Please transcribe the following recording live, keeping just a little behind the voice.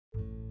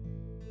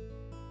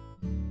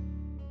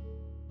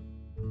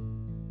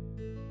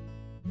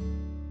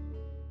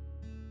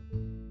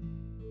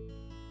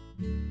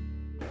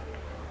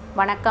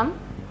வணக்கம்,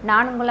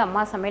 நான் உங்கள்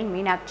அம்மா சமையல்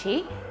மீனாட்சி.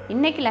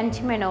 இன்றைக்கி லஞ்ச்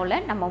மெனுவில்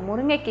நம்ம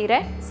முருங்கைக்கீரை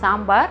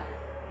சாம்பார்,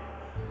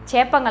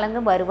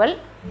 சேப்பங்கிழங்கு வறுவல்,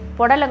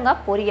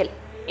 புடலங்காய் பொரியல்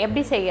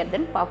எப்படி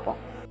செய்கிறதுன்னு பார்ப்போம்.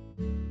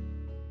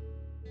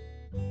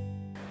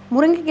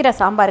 முருங்கைக்கீரை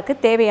சாம்பாருக்கு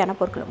தேவையான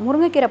பொருட்கள்.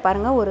 முருங்கைக்கீரை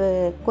பாருங்கள், ஒரு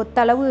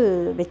கொத்தளவு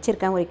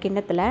வச்சுருக்கேன் ஒரு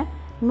கிண்ணத்தில்.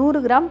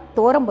 100 கிராம்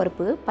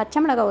தோரம்பருப்பு,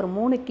 பச்சை மிளகாய் ஒரு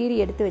 3 கீரி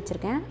எடுத்து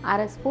வச்சுருக்கேன்,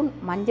 அரை ஸ்பூன்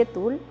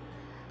மஞ்சத்தூள்,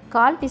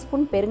 1/4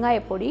 டீஸ்பூன்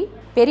பெருங்காயப்பொடி,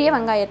 பெரிய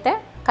வெங்காயத்தை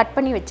கட்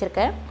பண்ணி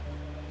வச்சுருக்கேன்,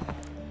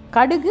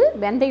 கடுகு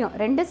வெந்தயம்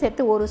 2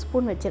 சேர்த்து 1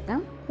 ஸ்பூன்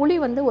வச்சுருக்கேன், புளி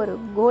ஒரு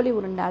கோலி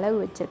உருண்டை அளவு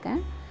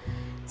வச்சுருக்கேன்,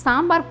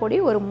 சாம்பார் பொடி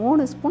ஒரு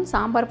 3 ஸ்பூன்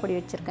சாம்பார் பொடி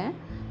வச்சுருக்கேன்,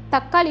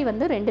 தக்காளி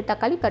 2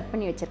 தக்காளி கட்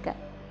பண்ணி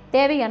வச்சுருக்கேன்,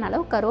 தேவையான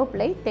அளவு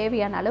கருவேப்பிலை,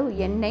 தேவையான அளவு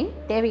எண்ணெய்,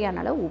 தேவையான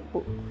அளவு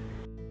உப்பு.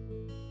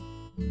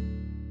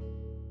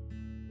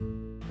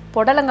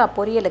 புடலங்காய்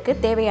பொரியலுக்கு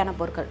தேவையான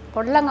பொருட்கள்.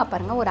 புடலங்காய்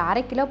பாருங்கள், ஒரு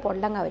 1/2 கிலோ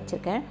புடலங்காய்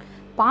வச்சுருக்கேன்,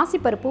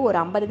 பாசிப்பருப்பு ஒரு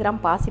 50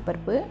 கிராம்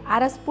பாசிப்பருப்பு,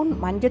 அரை ஸ்பூன்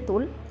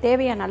மஞ்சத்தூள்,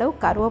 தேவையான அளவு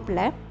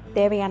கருவேப்பிலை,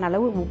 தேவையான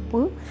அளவு உப்பு,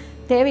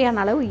 தேவையான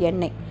அளவு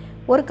எண்ணெய்.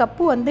 ஒரு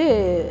கப்பு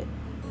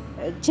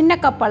சின்ன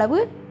கப் அளவு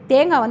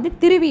தேங்காய்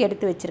திருவி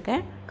எடுத்து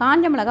வச்சுருக்கேன்,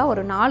 காஞ்ச மிளகாய்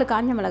ஒரு 4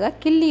 காஞ்ச மிளகாய்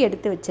கிள்ளி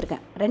எடுத்து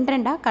வச்சுருக்கேன்,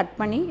 2 கட்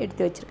பண்ணி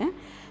எடுத்து வச்சுருக்கேன்,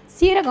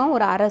 சீரகம்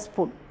ஒரு அரை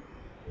ஸ்பூன்.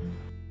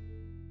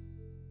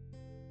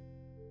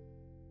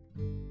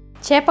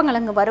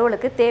 சேப்பங்கிழங்கு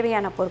வறுவலுக்கு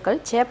தேவையான பொருட்கள்.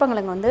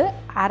 சேப்பங்கிழங்கு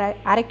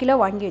அரை கிலோ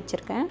வாங்கி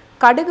வச்சுருக்கேன்,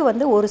 கடுகு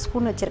 1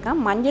 ஸ்பூன்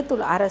வச்சுருக்கேன்,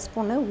 மஞ்சத்தூள் அரை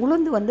ஸ்பூனு,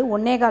 உளுந்து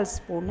 1.25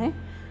 ஸ்பூனு,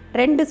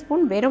 2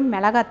 ஸ்பூன் வெறும்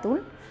மிளகாத்தூள்,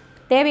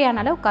 தேவையான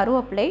அளவு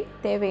கருவேப்பிலை,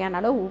 தேவையான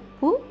அளவு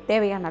உப்பு,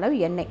 தேவையான அளவு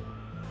எண்ணெய்.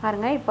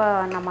 பாருங்கள், இப்போ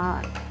நம்ம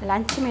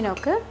லஞ்ச்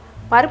மெனுவுக்கு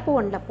பருப்பு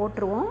ஒன்றில்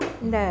போட்டுருவோம்,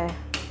 இந்த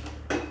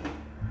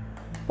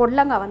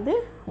பொடலங்காய்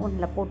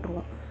ஒன்றில்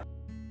போட்டுருவோம்.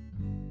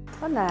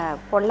 இந்த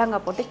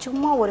பொடலங்காய் போட்டு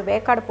சும்மா ஒரு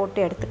வேக்காடு போட்டு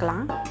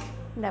எடுத்துக்கலாம்.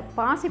 இந்த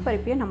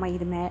பாசிப்பருப்பையும் நம்ம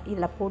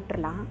இதில்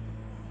போட்டுடலாம்.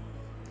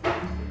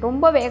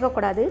 ரொம்ப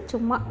வேகக்கூடாது,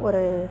 சும்மா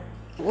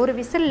ஒரு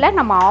விசிலில்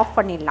நம்ம ஆஃப்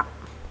பண்ணிடலாம்.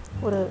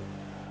 ஒரு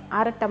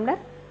அரை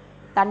டம்ளர்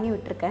தண்ணி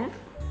விட்டுருக்கேன்,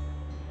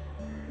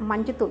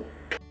 மஞ்சத்தூள்,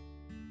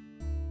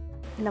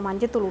 இந்த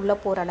மஞ்சத்தூள் உள்ளே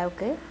போகிற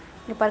அளவுக்கு.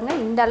 இங்கே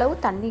பாருங்கள், இந்த அளவு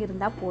தண்ணி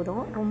இருந்தால்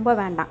போதும், ரொம்ப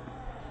வேண்டாம்.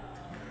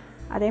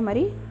 அதே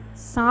மாதிரி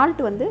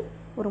சால்ட்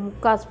ஒரு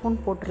 3/4 ஸ்பூன்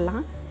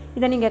போட்டுடலாம்.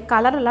 இதை நீங்கள்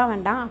கலரெல்லாம்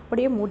வேண்டாம்,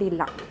 அப்படியே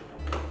மூடிடலாம்.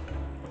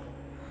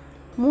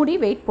 மூடி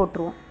வெயிட்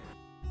போட்டுருவோம்.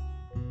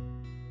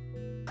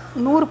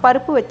 100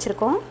 பருப்பு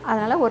வச்சுருக்கோம்,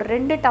 அதனால் ஒரு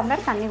 2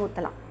 டம்ளர் தண்ணி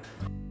ஊற்றலாம்.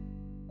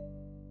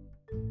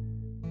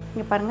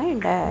 இங்கே பாருங்கள்,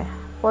 இந்த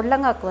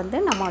பொடலங்காய்க்கு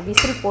நம்ம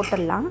விசில்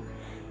போட்டுடலாம்.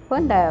 இப்போ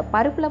இந்த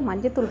பருப்பில்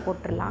மஞ்சத்தூள்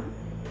போட்டுடலாம்,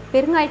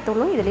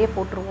 பெருங்காயத்தூளும் இதிலேயே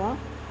போட்டுருவோம்.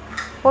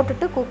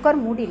 போட்டுட்டு குக்கர்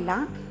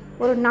மூடிடலாம்.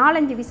 ஒரு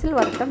 4-5 விசில்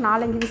வரட்டும்.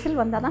 4-5 விசில்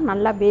வந்தால் தான்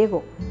நல்லா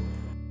வேகும்.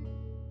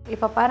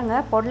 இப்போ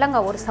பாருங்கள்,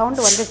 பொடலங்காய் ஒரு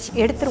சவுண்டு வந்துச்சு,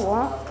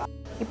 எடுத்துருவோம்.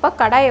 இப்போ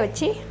கடாயை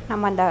வச்சு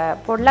நம்ம அந்த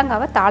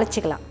பொடலங்காவை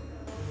தாளிச்சிக்கலாம்.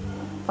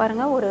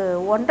 பாருங்கள், ஒரு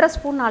 1.5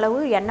 ஸ்பூன் அளவு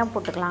எண்ணெய்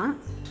போட்டுக்கலாம்.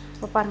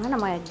 இப்போ பாருங்கள்,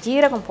 நம்ம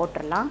ஜீரகம்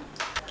போட்டுடலாம்.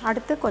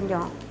 அடுத்து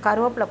கொஞ்சம்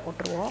கருவேப்பிலை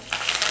போட்டுருவோம்.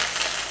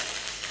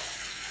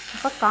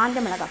 இப்போ காஞ்ச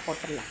மிளகாய்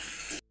போட்டுடலாம்.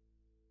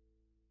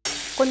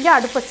 கொஞ்சம்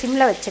அடுப்பை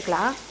சிம்மில்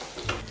வச்சுக்கலாம்.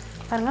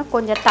 பாருங்கள்,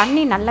 கொஞ்சம்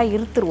தண்ணி நல்லா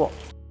இழுத்துருவோம்.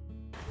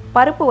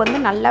 பருப்பு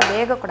நல்லா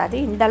வேகக்கூடாது,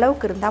 இந்த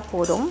அளவுக்கு இருந்தால்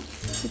போதும்.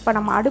 இப்போ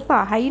நம்ம அடுப்பை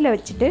ஹையில்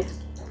வச்சுட்டு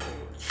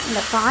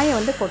இந்த காயை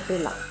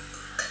கொட்டிடலாம்.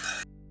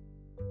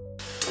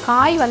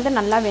 காய்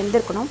நல்லா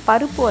வெந்திருக்கணும்.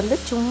 பருப்பு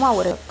சும்மா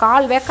ஒரு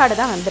 1/4 வேக்காடு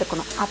தான்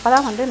வெந்திருக்கணும், அப்போ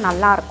தான்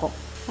நல்லாயிருக்கும்.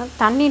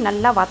 தண்ணி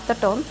நல்லா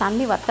வற்றட்டும்.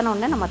 தண்ணி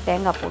வற்றினோடனே நம்ம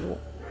தேங்காய்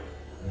போடுவோம்.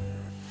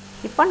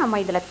 இப்போ நம்ம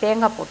இதில்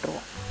தேங்காய்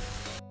போட்டுருவோம்.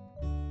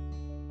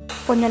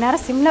 கொஞ்சம்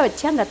நேரம் சிம்மில்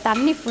வச்சு அந்த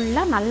தண்ணி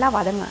ஃபுல்லாக நல்லா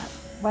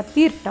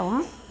வற்றிட்டோம்.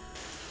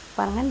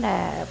 பாருங்கள், இந்த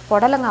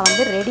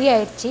புடலங்காய் ரெடி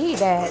ஆயிடுச்சு.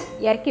 இதை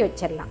இறக்கி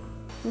வச்சிடலாம்.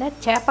 இந்த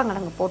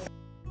சேப்பங்கிழங்கு போட்டு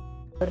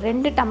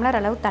 2 டம்ளர்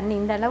அளவு தண்ணி,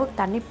 இந்த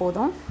அளவுக்கு தண்ணி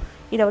போதும்.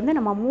 இதை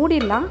நம்ம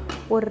மூடிடலாம்.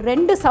 ஒரு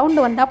 2 சவுண்டு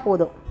வந்தால்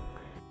போதும்.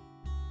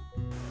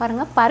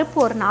 பாருங்கள், பருப்பு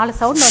ஒரு 4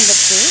 சவுண்டு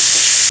வந்துடுச்சு.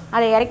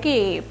 அதை இறக்கி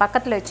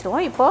பக்கத்தில்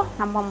வச்சுருவோம். இப்போது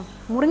நம்ம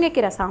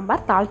முருங்கைக்கீரை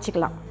சாம்பார்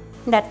தாளிச்சிக்கலாம்.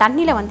 இந்த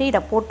தண்ணியில்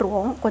இதை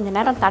போட்டுருவோம். கொஞ்சம்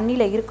நேரம்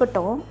தண்ணியில்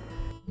இருக்கட்டும்.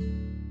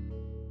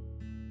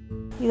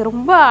 இது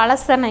ரொம்ப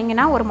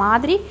அலசினீங்கன்னா ஒரு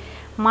மாதிரி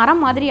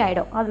மரம் மாதிரி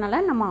ஆகிடும்.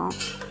 அதனால் நம்ம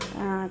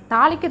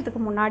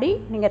தாளிக்கிறதுக்கு முன்னாடி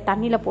நீங்கள்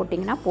தண்ணியில்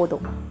போட்டிங்கன்னா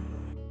போதும்.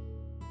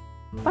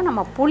 இப்போ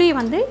நம்ம புளி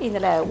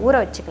இதில் ஊற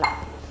வச்சுக்கலாம்.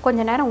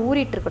 கொஞ்சம் நேரம்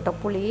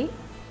ஊறிட்டுருக்கட்டும் புளி.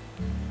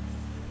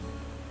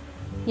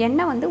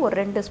 எண்ணெய் ஒரு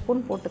 2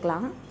 ஸ்பூன்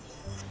போட்டுக்கலாம்.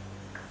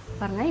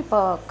 பாருங்கள், இப்போ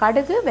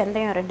கடுகு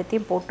வெந்தயம்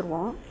 2த்தையும்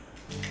போட்டுருவோம்.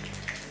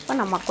 இப்போ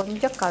நம்ம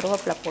கொஞ்சம்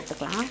கருவேப்பிலை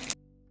போட்டுக்கலாம்.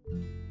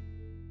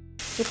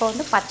 இப்போ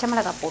பச்சை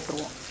மிளகாய்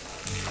போட்டுருவோம்.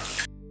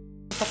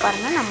 இப்போ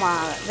பாருங்கள், நம்ம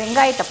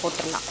வெங்காயத்தை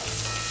போட்டுடலாம்.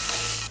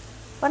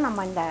 இப்போ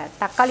நம்ம இந்த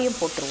தக்காளியும்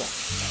போட்டுருவோம்.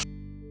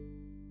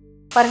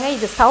 பாருங்கள்,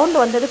 இது சவுண்டு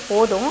வந்தது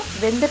போதும்,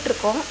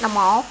 வெந்துட்டுருக்கோம்.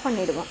 நம்ம ஆஃப்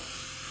பண்ணிவிடுவோம்.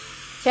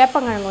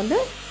 சேப்பங்கிழங்கு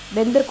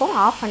வெந்திருக்கோம்,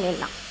 ஆஃப்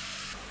பண்ணிடலாம்.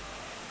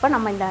 இப்போ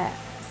நம்ம இந்த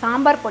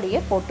சாம்பார்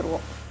பொடியை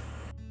போட்டுருவோம்.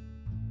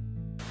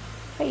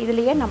 இப்போ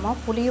இதுலேயே நம்ம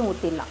புளியும்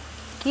ஊற்றிடலாம்.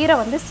 கீரை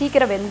வந்து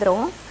சீக்கிரம்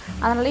வெந்துடும்.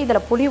 அதனால்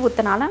இதில் புளி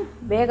ஊற்றினால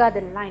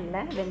வேகாதுன்னெலாம்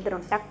இல்லை,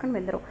 வெந்துடும், டக்குன்னு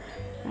வெந்துடும்.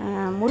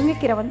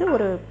 முருங்கைக்கீரை வந்து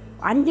ஒரு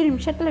 5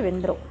 நிமிஷத்தில்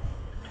வெந்துடும்.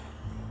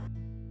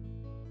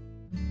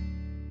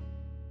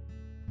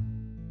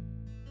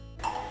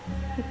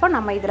 இப்போ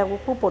நம்ம இதில்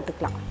உப்பு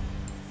போட்டுக்கலாம்.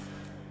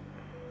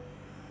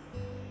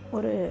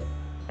 ஒரு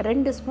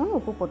 2 ஸ்பூன்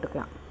உப்பு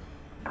போட்டுக்கலாம்.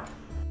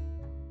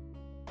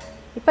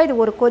 இப்போ இது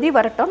ஒரு கொதி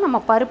வரட்டும். நம்ம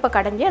பருப்பை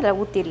கடைஞ்சி அதில்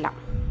ஊற்றிடலாம்.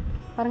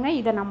 பாருங்கள்,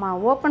 இதை நம்ம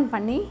ஓப்பன்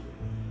பண்ணி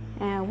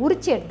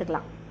உரித்து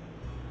எடுத்துக்கலாம்.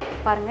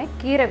 பாருங்கள்,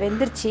 கீரை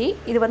வெந்துருச்சு.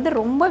 இது வந்து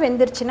ரொம்ப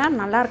வெந்துருச்சுன்னா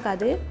நல்லா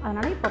இருக்காது.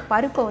 அதனால் இப்போ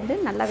பருப்பை வந்து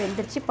நல்லா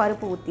வெந்துருச்சு,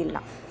 பருப்பு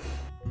ஊற்றிடலாம்.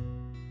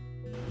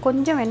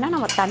 கொஞ்சம் வேணால்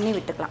நம்ம தண்ணி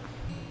விட்டுக்கலாம்.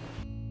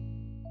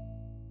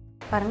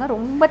 பாருங்கள்,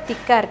 ரொம்ப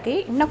திக்காக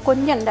இருக்குது. இன்னும்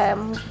கொஞ்சம் இந்த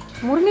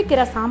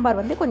முருங்கைக்கீரை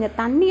சாம்பார் வந்து கொஞ்சம்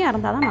தண்ணியாக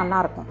இருந்தால் தான்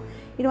நல்லாயிருக்கும்.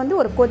 இது வந்து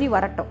ஒரு கொதி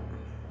வரட்டும்.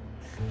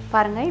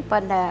 பாருங்கள், இப்போ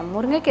இந்த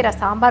முருங்கைக்கீரை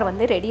சாம்பார்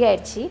வந்து ரெடி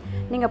ஆயிடுச்சு.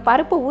 நீங்கள்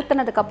பருப்பு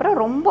ஊற்றினதுக்கப்புறம்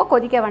ரொம்ப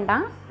கொதிக்க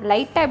வேண்டாம்,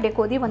 லைட்டாக இப்படி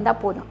கொதி வந்தால்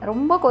போதும்.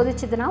 ரொம்ப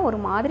கொதிச்சதுன்னா ஒரு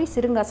மாதிரி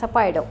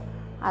சிறுங்கசப்பாயிடும்.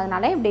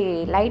 அதனால் இப்படி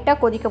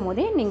லைட்டாக கொதிக்கும்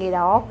போதே நீங்கள்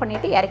இதை ஆஃப்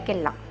பண்ணிவிட்டு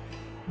இறக்கிடலாம்.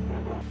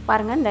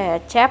 பாருங்கள், இந்த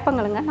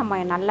சேப்பங்கிழங்க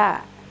நம்ம நல்லா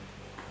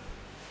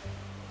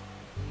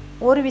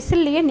ஒரு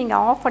விசில்லையே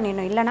நீங்கள் ஆஃப்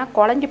பண்ணிடணும், இல்லைனா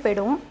குழஞ்சி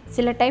போயிடும்.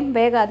 சில டைம்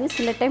வேகாது,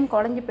 சில டைம்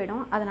குழஞ்சி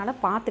போயிடும்.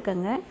 அதனால்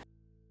பார்த்துக்கங்க.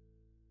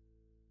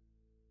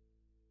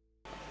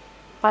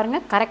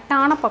 பாருங்கள்,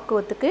 கரெக்டான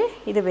பக்குவத்துக்கு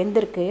இது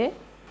வெந்திருக்கு.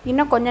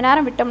 இன்னும் கொஞ்ச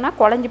நேரம் விட்டோம்னா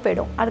குழஞ்சி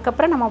போயிடும்.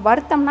 அதுக்கப்புறம் நம்ம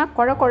வறுத்தோம்னா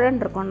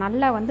குழன்னு இருக்கும்,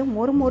 நல்லா வந்து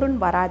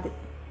மொறுமொறுன்னு வராது.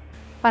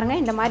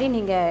 பாருங்கள், இந்த மாதிரி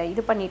நீங்கள்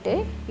இது பண்ணிவிட்டு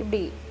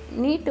இப்படி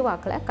நீட்டு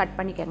வாக்கில் கட்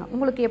பண்ணிக்கோங்க.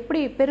 உங்களுக்கு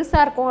எப்படி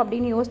பெருசாக இருக்கும்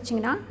அப்படின்னு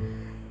யோசிச்சிங்கன்னா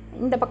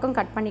இந்த பக்கம்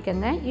கட்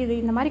பண்ணிக்கோங்க. இது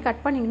இந்த மாதிரி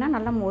கட் பண்ணிங்கன்னா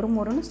நல்லா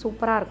மொறுமொறுன்னு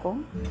சூப்பராக இருக்கும்.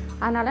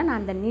 அதனால்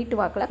நான் இந்த நீட்டு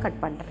வாக்கில் கட்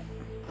பண்ணுறேன்.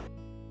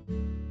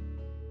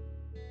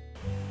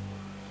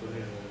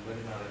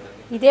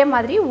 இதே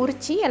மாதிரி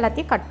உரித்து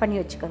எல்லாத்தையும் கட் பண்ணி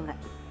வச்சுக்கோங்க.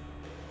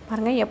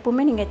 பாருங்கள்,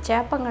 எப்போவுமே நீங்கள்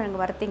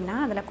சேப்பங்கிழங்கு வறுத்திங்கன்னா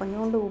அதில்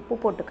கொஞ்சோண்டு உப்பு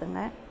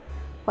போட்டுக்கோங்க.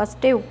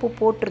 ஃபஸ்ட்டே உப்பு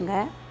போட்டுருங்க.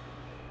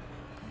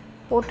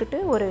 போட்டுட்டு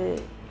ஒரு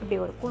இப்படி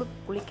ஒரு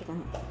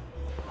குளிக்கணும்.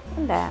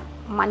 இந்த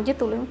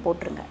மஞ்சத்தூளையும்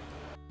போட்டுருங்க.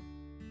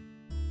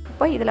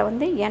 இப்போ இதில்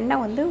வந்து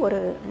எண்ணெய் வந்து ஒரு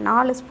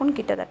 4 ஸ்பூன்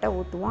கிட்டத்தட்ட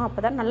ஊற்றுவோம். அப்போ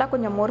தான் நல்லா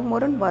கொஞ்சம்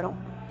மொறுமொறுன்னு வரும்.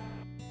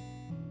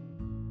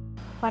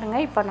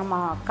 பாருங்கள், இப்போ நம்ம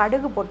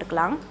கடுகு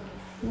போட்டுக்கலாம்.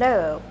 இந்த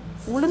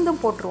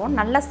உளுந்தும் போட்டுருவோம்.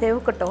 நல்லா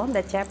செவக்கட்டும்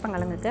இந்த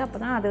சேப்பங்கிழங்குக்கு. அப்போ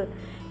தான் அது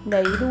இந்த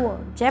இதுவும்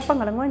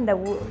சேப்பங்கிழங்கும் இந்த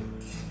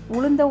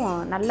உளுந்தும்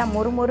நல்லா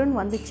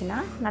மொறுமொறுன்னு வந்துச்சுன்னா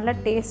நல்லா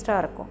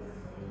டேஸ்ட்டாக இருக்கும்.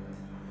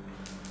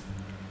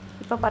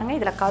 இப்போ பாருங்கள்,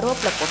 இதில்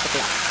கருவேப்பிலை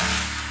போட்டுக்கலாம்.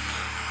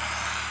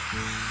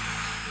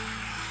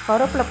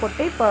 கருவேப்பிலை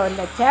போட்டு இப்போ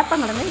இந்த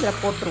சேப்பங்கிழங்கு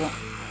இதில் போட்டுருவோம்.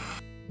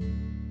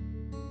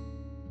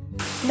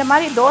 இந்த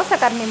மாதிரி தோசை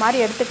கரண்டி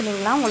மாதிரி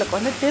எடுத்துக்கிட்டிங்கன்னா உங்களுக்கு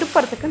வந்து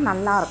திருப்பறதுக்கு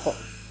நல்லாயிருக்கும்.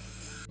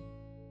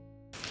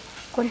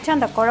 கொஞ்சம்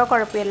அந்த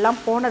குழப்பு எல்லாம்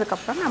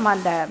போனதுக்கப்புறம் நம்ம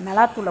அந்த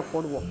மிளகாத்தூளை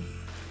போடுவோம்.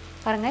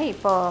 பாருங்கள்,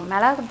 இப்போ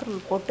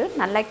மிளகாத்தூள் போட்டு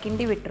நல்லா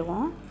கிண்டி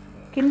விட்டுருவோம்.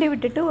 கிண்டி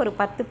விட்டுட்டு ஒரு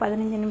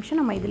 10-15 நிமிஷம்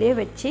நம்ம இதிலே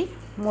வச்சு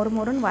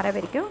மொறுமொறுன்னு வர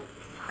வரைக்கும்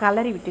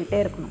கலரி விட்டுக்கிட்டே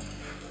இருக்கணும்.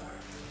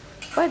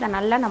 இப்போ இதை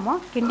நல்லா நம்ம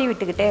கிண்டி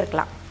விட்டுக்கிட்டே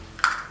இருக்கலாம்.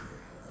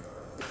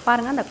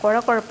 பாருங்கள், அந்த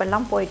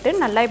குழப்பெல்லாம் போயிட்டு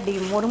நல்லா இப்படி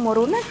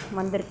மொறுமொறுன்னு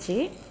வந்துருச்சு.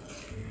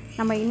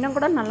 நம்ம இன்னும்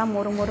கூட நல்லா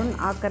மொறுமொறுன்னு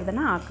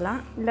ஆக்கிறதுனா ஆக்கலாம்.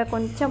 இல்லை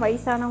கொஞ்சம்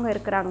வயசானவங்க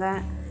இருக்கிறாங்க,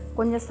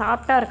 கொஞ்சம்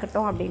சாஃப்டாக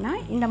இருக்கட்டும் அப்படின்னா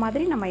இந்த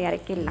மாதிரி நம்ம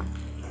இறக்கிடலாம்.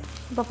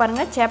 இப்போ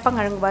பாருங்கள்,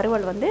 சேப்பங்கிழங்கு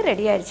வறுவல் வந்து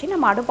ரெடி ஆயிடுச்சு.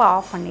 நம்ம அடுப்பை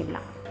ஆஃப்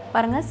பண்ணிடலாம்.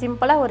 பாருங்கள்,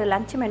 சிம்பிளாக ஒரு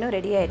லஞ்ச் மெனு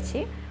ரெடி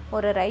ஆயிடுச்சு.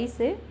 ஒரு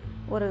ரைஸு,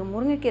 ஒரு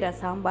முருங்கைக்கீரை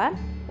சாம்பார்,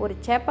 ஒரு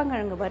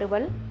சேப்பங்கிழங்கு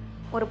வறுவல்,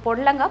 ஒரு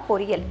புடலங்காய்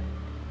பொரியல்.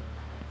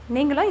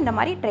 நீங்களும் இந்த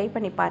மாதிரி ட்ரை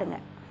பண்ணி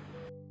பாருங்கள்.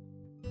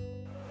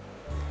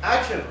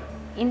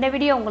 இந்த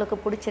வீடியோ உங்களுக்கு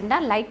பிடிச்சிருந்தா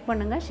லைக்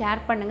பண்ணுங்கள், ஷேர்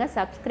பண்ணுங்கள்,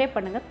 சப்ஸ்கிரைப்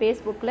பண்ணுங்கள்,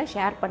 ஃபேஸ்புக்கில்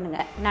ஷேர்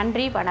பண்ணுங்கள்.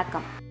 நன்றி,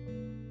 வணக்கம்.